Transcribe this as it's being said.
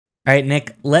All right,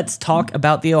 Nick, let's talk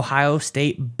about the Ohio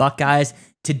State Buckeyes.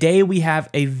 Today, we have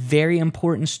a very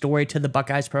important story to the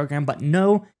Buckeyes program, but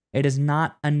no, it is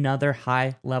not another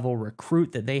high level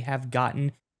recruit that they have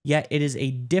gotten, yet it is a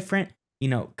different,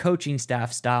 coaching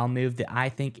staff style move that I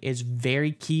think is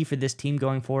very key for this team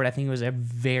going forward. I think it was a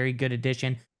very good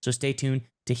addition. So stay tuned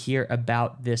to hear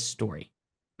about this story.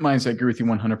 I agree with you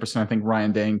 100%. I think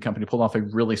Ryan Day and company pulled off a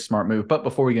really smart move. But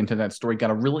before we get into that story,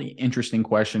 got a really interesting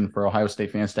question for Ohio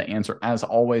State fans to answer, as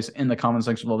always, in the comment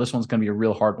section below. This one's going to be a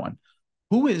real hard one.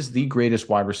 Who is the greatest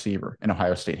wide receiver in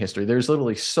Ohio State history? There's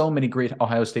literally so many great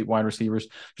Ohio State wide receivers.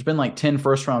 There's been like 10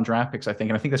 first-round draft picks, I think,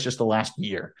 and I think that's just the last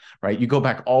year, right? You go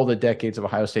back all the decades of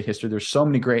Ohio State history. There's so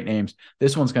many great names.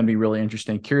 This one's going to be really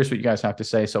interesting. Curious what you guys have to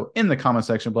say. So in the comment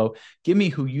section below, give me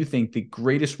who you think the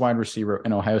greatest wide receiver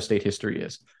in Ohio State history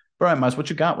is. All right, Miles, what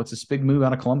you got? What's this big move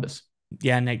out of Columbus?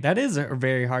 Yeah, Nick, that is a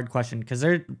very hard question because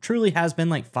there truly has been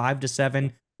like 5 to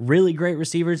 7 really great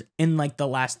receivers in like the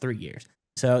last 3 years.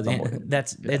 So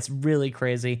it's really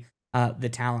crazy, the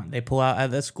talent they pull out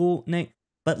of the school, Nick.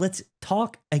 But let's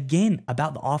talk again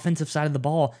about the offensive side of the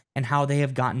ball and how they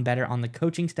have gotten better on the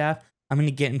coaching staff. I'm going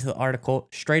to get into the article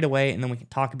straight away, and then we can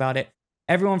talk about it.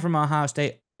 Everyone from Ohio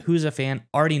State who's a fan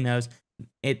already knows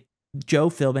it. Joe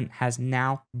Philbin has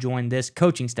now joined this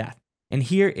coaching staff. And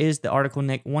here is the article,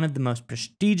 Nick. One of the most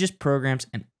prestigious programs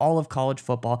in all of college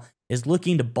football is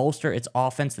looking to bolster its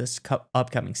offense this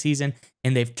upcoming season,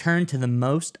 and they've turned to the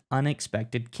most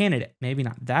unexpected candidate. Maybe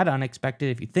not that unexpected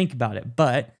if you think about it,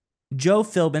 but Joe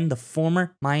Philbin, the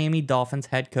former Miami Dolphins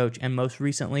head coach and most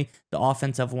recently the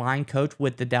offensive line coach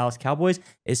with the Dallas Cowboys,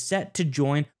 is set to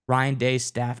join Ryan Day's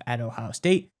staff at Ohio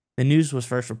State. The news was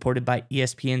first reported by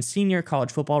ESPN senior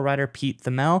college football writer Pete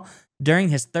Thamel during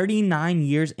his 39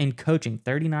 years in coaching.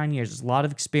 39 years is a lot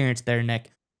of experience there, Nick.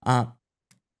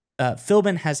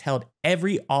 Philbin has held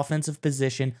every offensive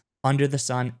position under the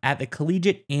sun at the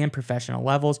collegiate and professional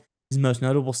levels. His most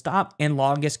notable stop and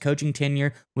longest coaching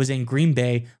tenure was in Green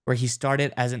Bay, where he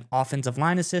started as an offensive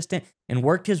line assistant and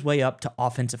worked his way up to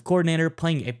offensive coordinator,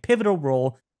 playing a pivotal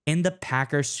role in the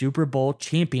Packers Super Bowl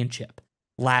championship.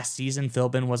 Last season,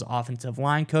 Philbin was offensive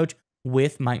line coach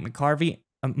with Mike McCarthy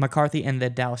and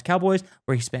the Dallas Cowboys,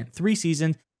 where he spent 3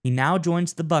 seasons. He now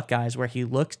joins the Buckeyes, where he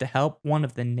looks to help one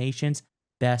of the nation's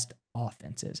best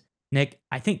offenses. Nick,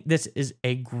 I think this is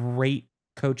a great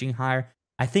coaching hire.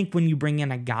 I think when you bring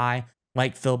in a guy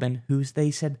like Philbin, who's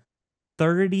they said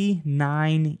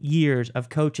 39 years of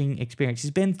coaching experience,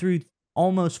 he's been through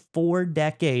almost 4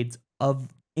 decades of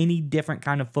any different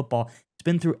kind of football. He's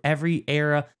been through every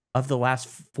era of the last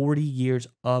 40 years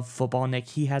of football, Nick.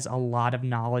 He has a lot of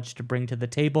knowledge to bring to the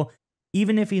table.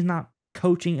 Even if he's not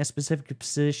coaching a specific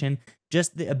position,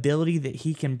 just the ability that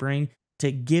he can bring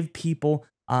to give people,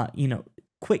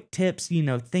 quick tips,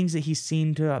 things that he's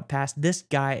seen to pass. This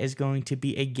guy is going to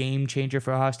be a game changer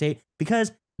for Ohio State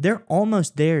because they're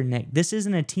almost there, Nick. This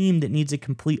isn't a team that needs a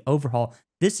complete overhaul.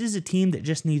 This is a team that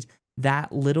just needs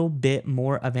that little bit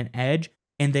more of an edge,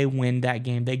 and they win that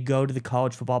game. They go to the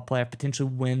college football playoff, potentially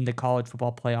win the college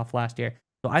football playoff last year.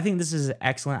 So I think this is an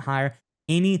excellent hire.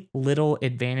 Any little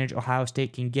advantage Ohio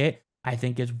State can get, I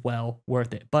think is well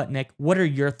worth it. But Nick, what are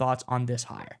your thoughts on this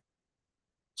hire?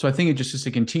 So I think it just is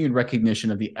a continued recognition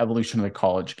of the evolution of the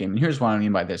college game. And here's what I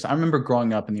mean by this. I remember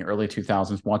growing up in the early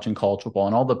 2000s watching college football,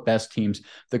 and all the best teams,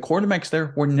 the quarterbacks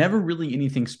there were never really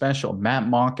anything special. Matt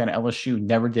Mock at LSU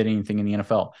never did anything in the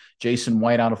NFL. Jason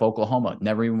White out of Oklahoma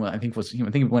never even, I think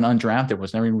he went undrafted,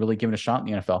 was never even really given a shot in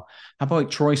the NFL. How about like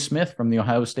Troy Smith from the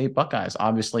Ohio State Buckeyes?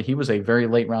 Obviously, he was a very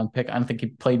late round pick. I don't think he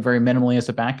played very minimally as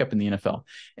a backup in the NFL.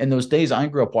 In those days, I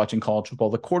grew up watching college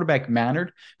football. The quarterback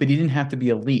mattered, but he didn't have to be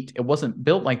elite. It wasn't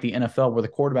built like the NFL where the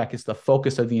quarterback is the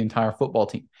focus of the entire football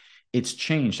team. It's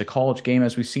changed. The college game,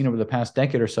 as we've seen over the past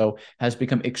decade or so, has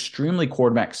become extremely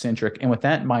quarterback centric. And with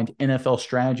that in mind, NFL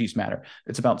strategies matter.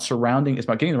 It's about getting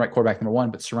the right quarterback, number one,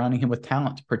 but surrounding him with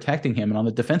talent, protecting him. And on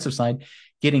the defensive side,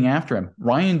 getting after him.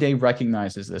 Ryan Day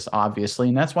recognizes this, obviously,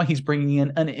 and that's why he's bringing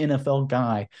in an NFL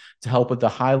guy to help with the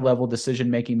high-level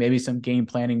decision-making, maybe some game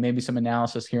planning, maybe some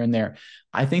analysis here and there.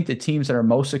 I think the teams that are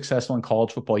most successful in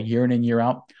college football year in and year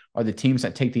out are the teams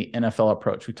that take the NFL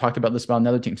approach. We talked about this about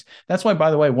other teams. That's why,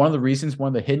 by the way, one of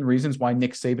the hidden reasons why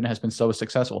Nick Saban has been so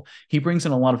successful, he brings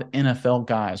in a lot of NFL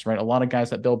guys, right? A lot of guys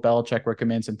that Bill Belichick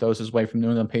recommends and throws his way from New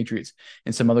England Patriots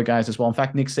and some other guys as well. In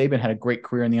fact, Nick Saban had a great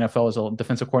career in the NFL as a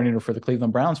defensive coordinator for the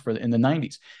Cleveland Browns in the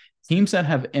 90s. Teams that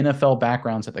have NFL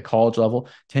backgrounds at the college level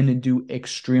tend to do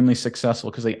extremely successful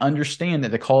because they understand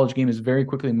that the college game is very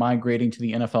quickly migrating to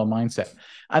the NFL mindset.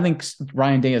 I think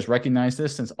Ryan Day has recognized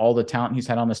this since all the talent he's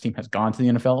had on this team has gone to the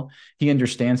NFL. He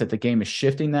understands that the game is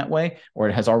shifting that way, or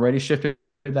it has already shifted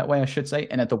that way, I should say.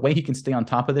 And that the way he can stay on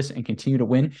top of this and continue to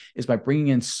win is by bringing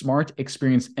in smart,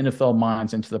 experienced NFL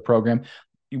minds into the program.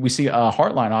 We see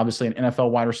Hartline, obviously an NFL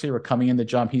wide receiver, coming in. The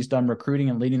job he's done recruiting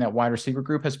and leading that wide receiver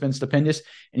group has been stupendous.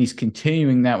 And he's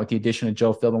continuing that with the addition of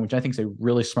Joe Philbin, which I think is a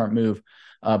really smart move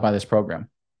by this program.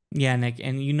 Yeah, Nick.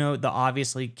 And you know, the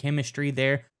obviously chemistry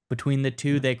there between the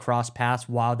two, they cross paths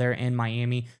while they're in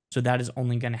Miami. So that is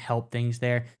only going to help things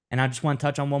there. And I just want to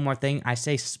touch on one more thing. I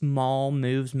say small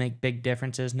moves make big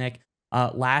differences, Nick.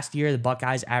 Last year, the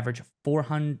Buckeyes averaged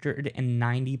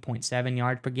 490.7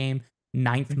 yards per game,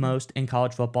 ninth most in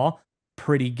college football.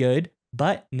 Pretty good,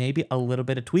 but maybe a little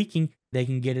bit of tweaking, they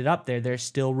can get it up there. There's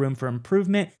still room for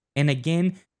improvement. And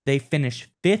again, they finished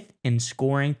 5th in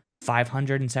scoring,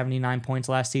 579 points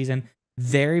last season.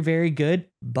 Very, very good,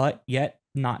 but yet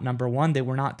not number one. They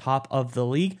were not top of the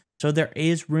league. So there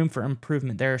is room for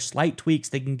improvement. There are slight tweaks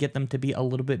that can get them to be a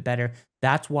little bit better.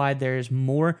 That's why there's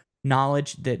more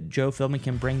knowledge that Joe Philbin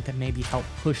can bring to maybe help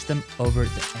push them over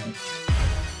the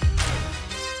edge.